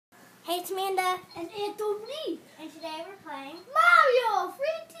Hey, it's Amanda. And Anthony. And today we're playing Mario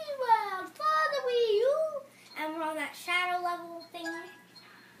 3D World for the Wii U. And we're on that shadow level thing.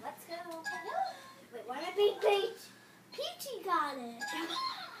 Let's go. Wait, why did I beat Peach? Peachy got it.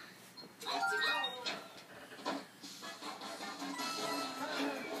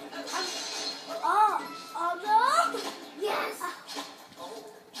 Oh no! Yes!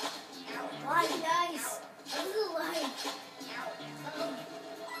 Why, nice. This is like...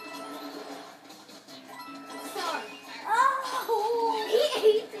 Sorry. Oh! He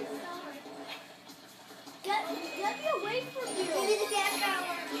ate the star. Get me away from you. Give me the gas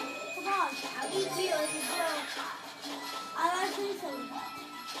power. Come on. I'll eat you as you go. I like to say something.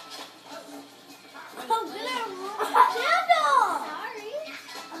 Oh, get out of the candle! Sorry.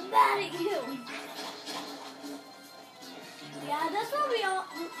 I'm mad at you. Yeah, that's what we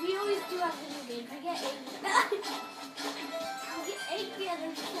always do at video games. We get angry. We get angry at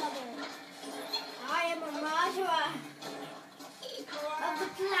each other. I am a murderer Of the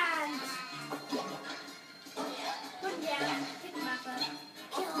plant. Put him down. Pick him up.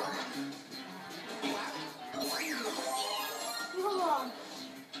 Kill him. Hold on.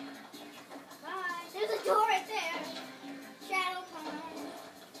 Bye. There's a door right there. Shadow time.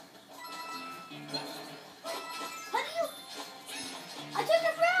 How do you... I took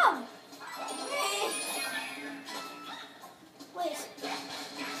it from! Wait.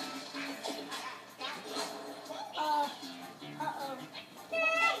 Uh-oh. Do you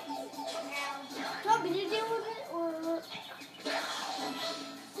want me to deal with it, or...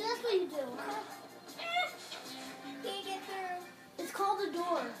 So that's what you do, okay? Can't get through. It's called a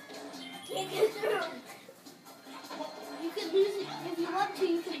door. Can't get through. You can use it, if you want to,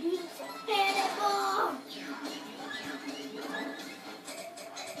 you can use it. Cannonball.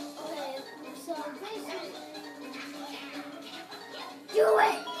 Okay, so basically... Do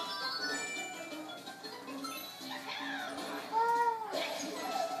it.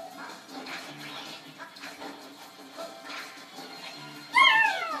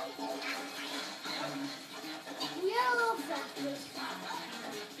 We are a little practice.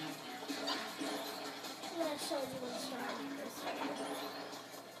 I'm going to show you what's wrong with this.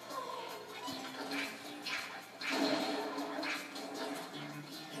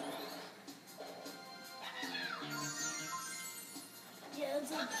 Yeah,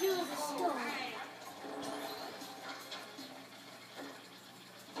 it's a cue of the stone.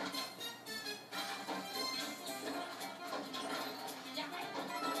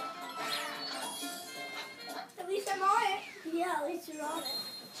 At least I'm on it. Yeah, at least you're on it.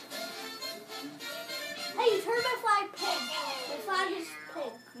 Hey, you turned my flag pink. My flag is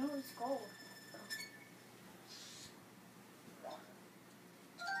pink. No, it's gold.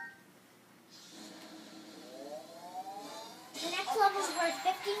 The next level is worth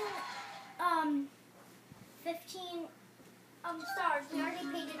 15 stars. We already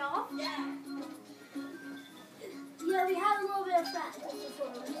paid it off. Yeah, we had a little bit of practice before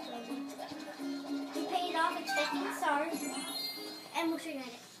we started. We paid it off. It's 15 stars. And we're going to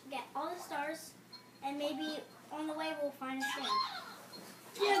get all the stars. And maybe on the way we'll find a skin.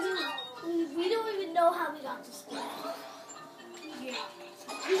 Yeah, we don't even know how we got this game. Yeah.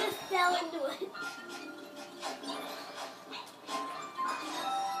 We just fell into it.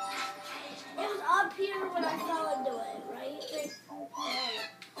 It was up here when I fell into it, right?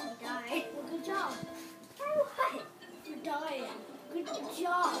 You died. Well, good job. For what? You're dying. Good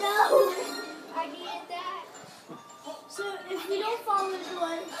job. No! I needed that. So if we don't fall into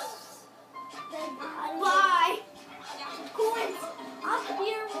it, then I don't know. Bye. Coins. Up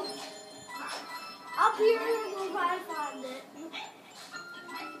here we'll try to find it.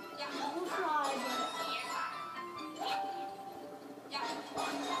 We'll try, but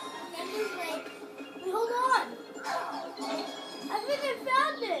hold on. I think I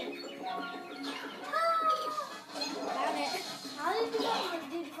found it. Found it. How did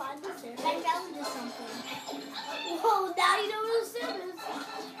you find this here? I fell into something. Whoa, now you know what this is.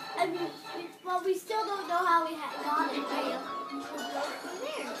 I mean, well, we still don't know how we got it, right? We'll go from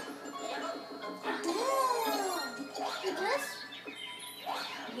there. Like this?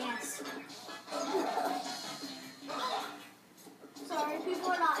 Yes. Sorry, people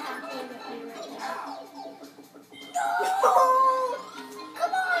are not happy with me right now. No!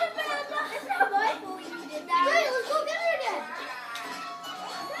 Come on, Amanda. It's not my fault you did that. Hey, let's go get her again.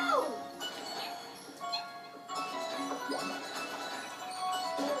 No.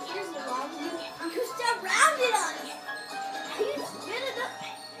 Here's the wrong you. You surrounded us. You spit it up.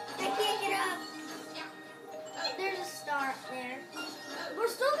 I can't get up. There's a star up there. We're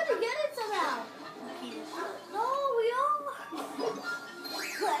still gonna get it somehow. Okay. No, we all.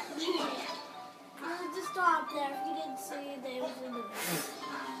 there. If you didn't see it, it was in the video.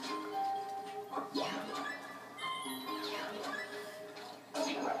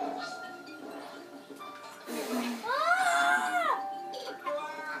 Ah!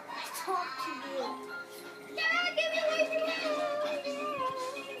 Talk to you. Yeah, give me away from me.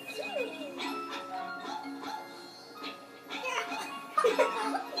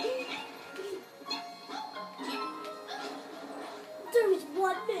 There was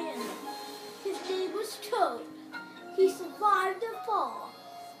one man. His name was Toad. He survived the fall.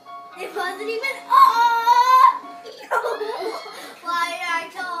 It wasn't even on. Why did I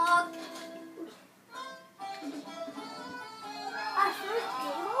talk? Our first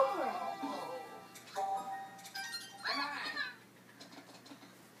game over.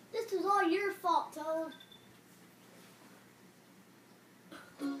 This is all your fault, Toad.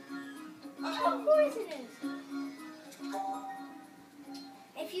 Of course it is.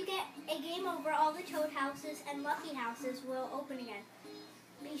 If you get a game over, all the Toad houses and Lucky houses will open again.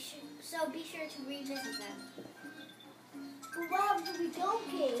 Be sure to revisit them. But what happens if we don't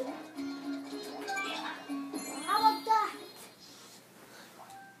game? How about that?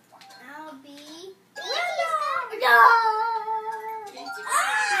 I'll be.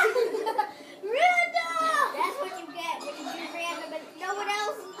 Random! That's what you get when you do random, and no one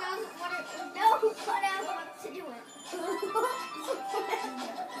else doesn't want to. No one else wants to do it.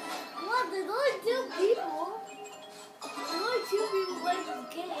 What? There's only 2 people. There's only 2 people playing this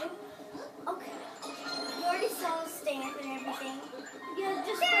game. Okay. You already saw the stamp and everything. Yeah,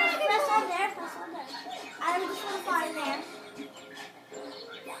 just press on there. Press on there. I just want to find there.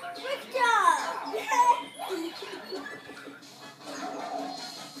 Good job!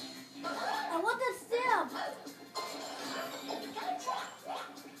 I want the stamp.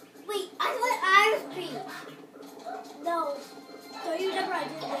 Wait, I thought I was Peach. No. So you remember I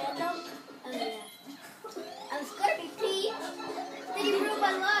did random? Oh yeah. I was gonna be Peach. Then you ruined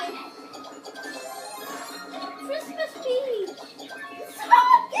my life. Christmas Peach.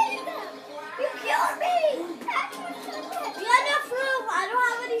 Stop getting them! You killed me! We got enough room. I don't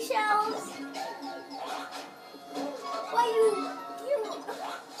have any shells. Why you?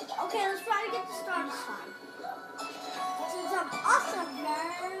 Okay, let's try to get the star this time. This is some awesome,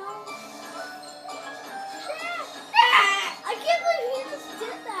 girl. I can't believe he just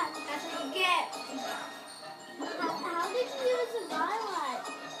did that. That's what you get. How did you even survive that?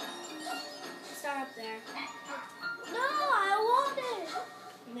 Start up there. No, I want it.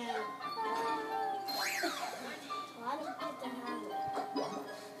 No. Well, I don't get to have it.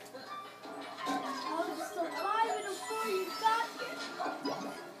 I was surviving before you got here.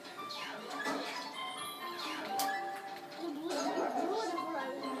 You blew it before I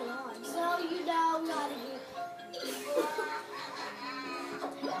was even on. So you know how to do it.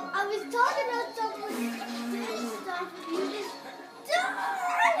 I was talking about this stuff and you just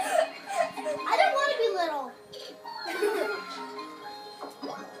I don't want to be little.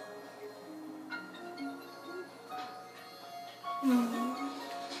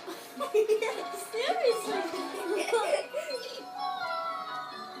 Seriously.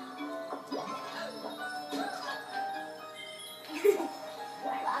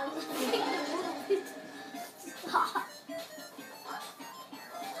 Stop.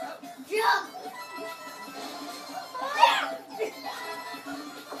 Jump!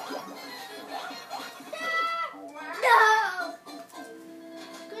 No!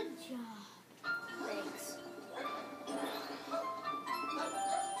 Good job. Thanks.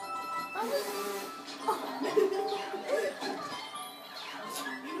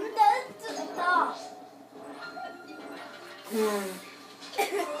 Stop.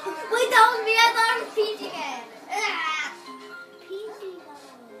 Wait, that was me. I thought it was Peach again. Ah. Peachy.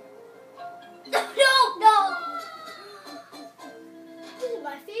 No, no. This is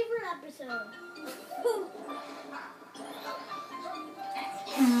my favorite episode.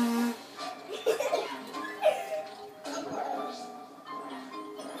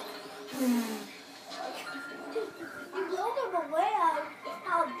 You blow them away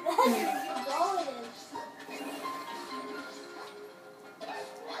how bad your going is.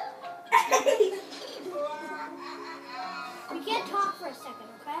 We can't talk for a second,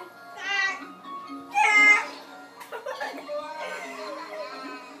 okay?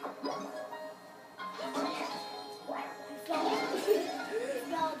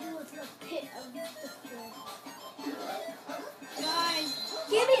 Fell into the pit of the floor. Guys,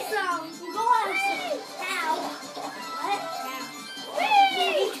 give me some. You go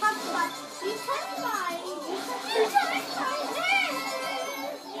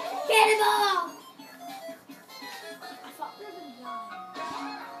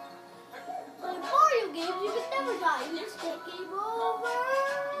never got used to game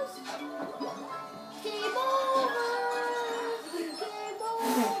overs. Game overs. Game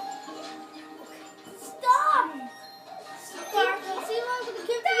over. Stop. Stop. See what I'm gonna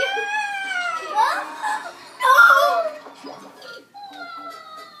give to you? No.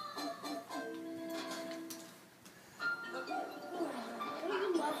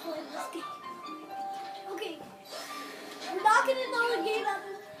 Okay, we're not gonna know the game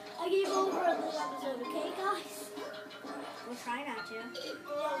over in this episode, okay, guys? We'll try not to.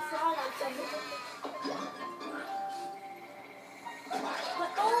 We'll try not to.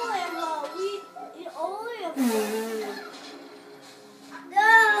 But only if No!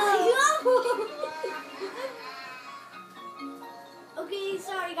 Okay,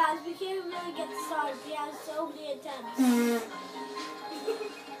 sorry guys, we can't really get started. We have so many attempts.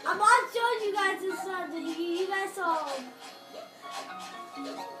 I'm not showing you guys this one. You guys saw them.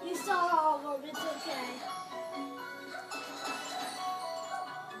 You saw all of them. It's okay.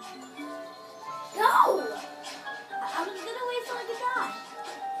 No! I'm just gonna wait till I can die.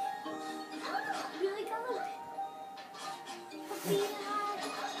 Really good.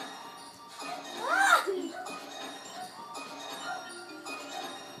 Ah!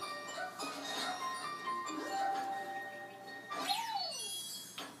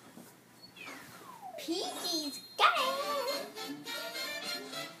 Peachy's game!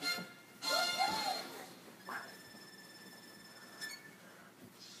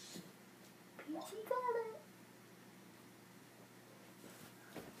 Peachy got it.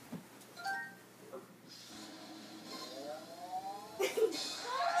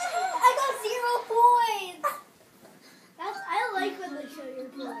 I got 0 points! I like when they show your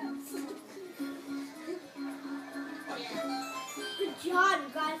points. Good job, you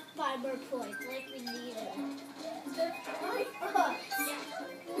guys. 5 more points, like we needed.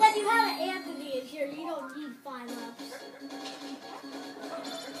 When you have an Anthony in here, you don't need 5 ups.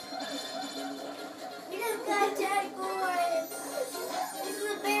 We just got 10 points! This is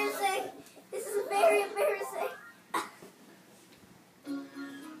embarrassing! This is very embarrassing!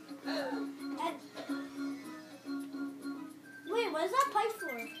 Wait, what is that pipe for?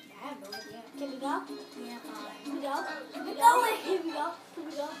 I have no idea. Can we go? Yeah, Can we go? Can we go? Going. Can we go? Can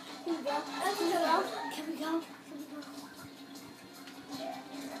we go? Can we go? Can we go? Can we go? Can we go?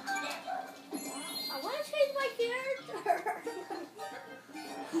 I want to change my character.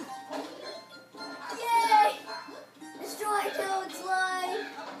 Yay! Destroy Toad's life!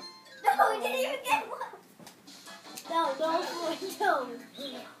 No, we didn't even get one! No Toad.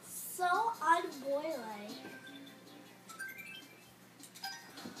 So unboiling.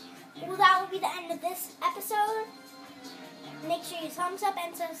 Well, that will be the end of this episode. Make sure you thumbs up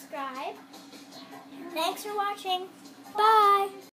and subscribe. Thanks for watching. Bye!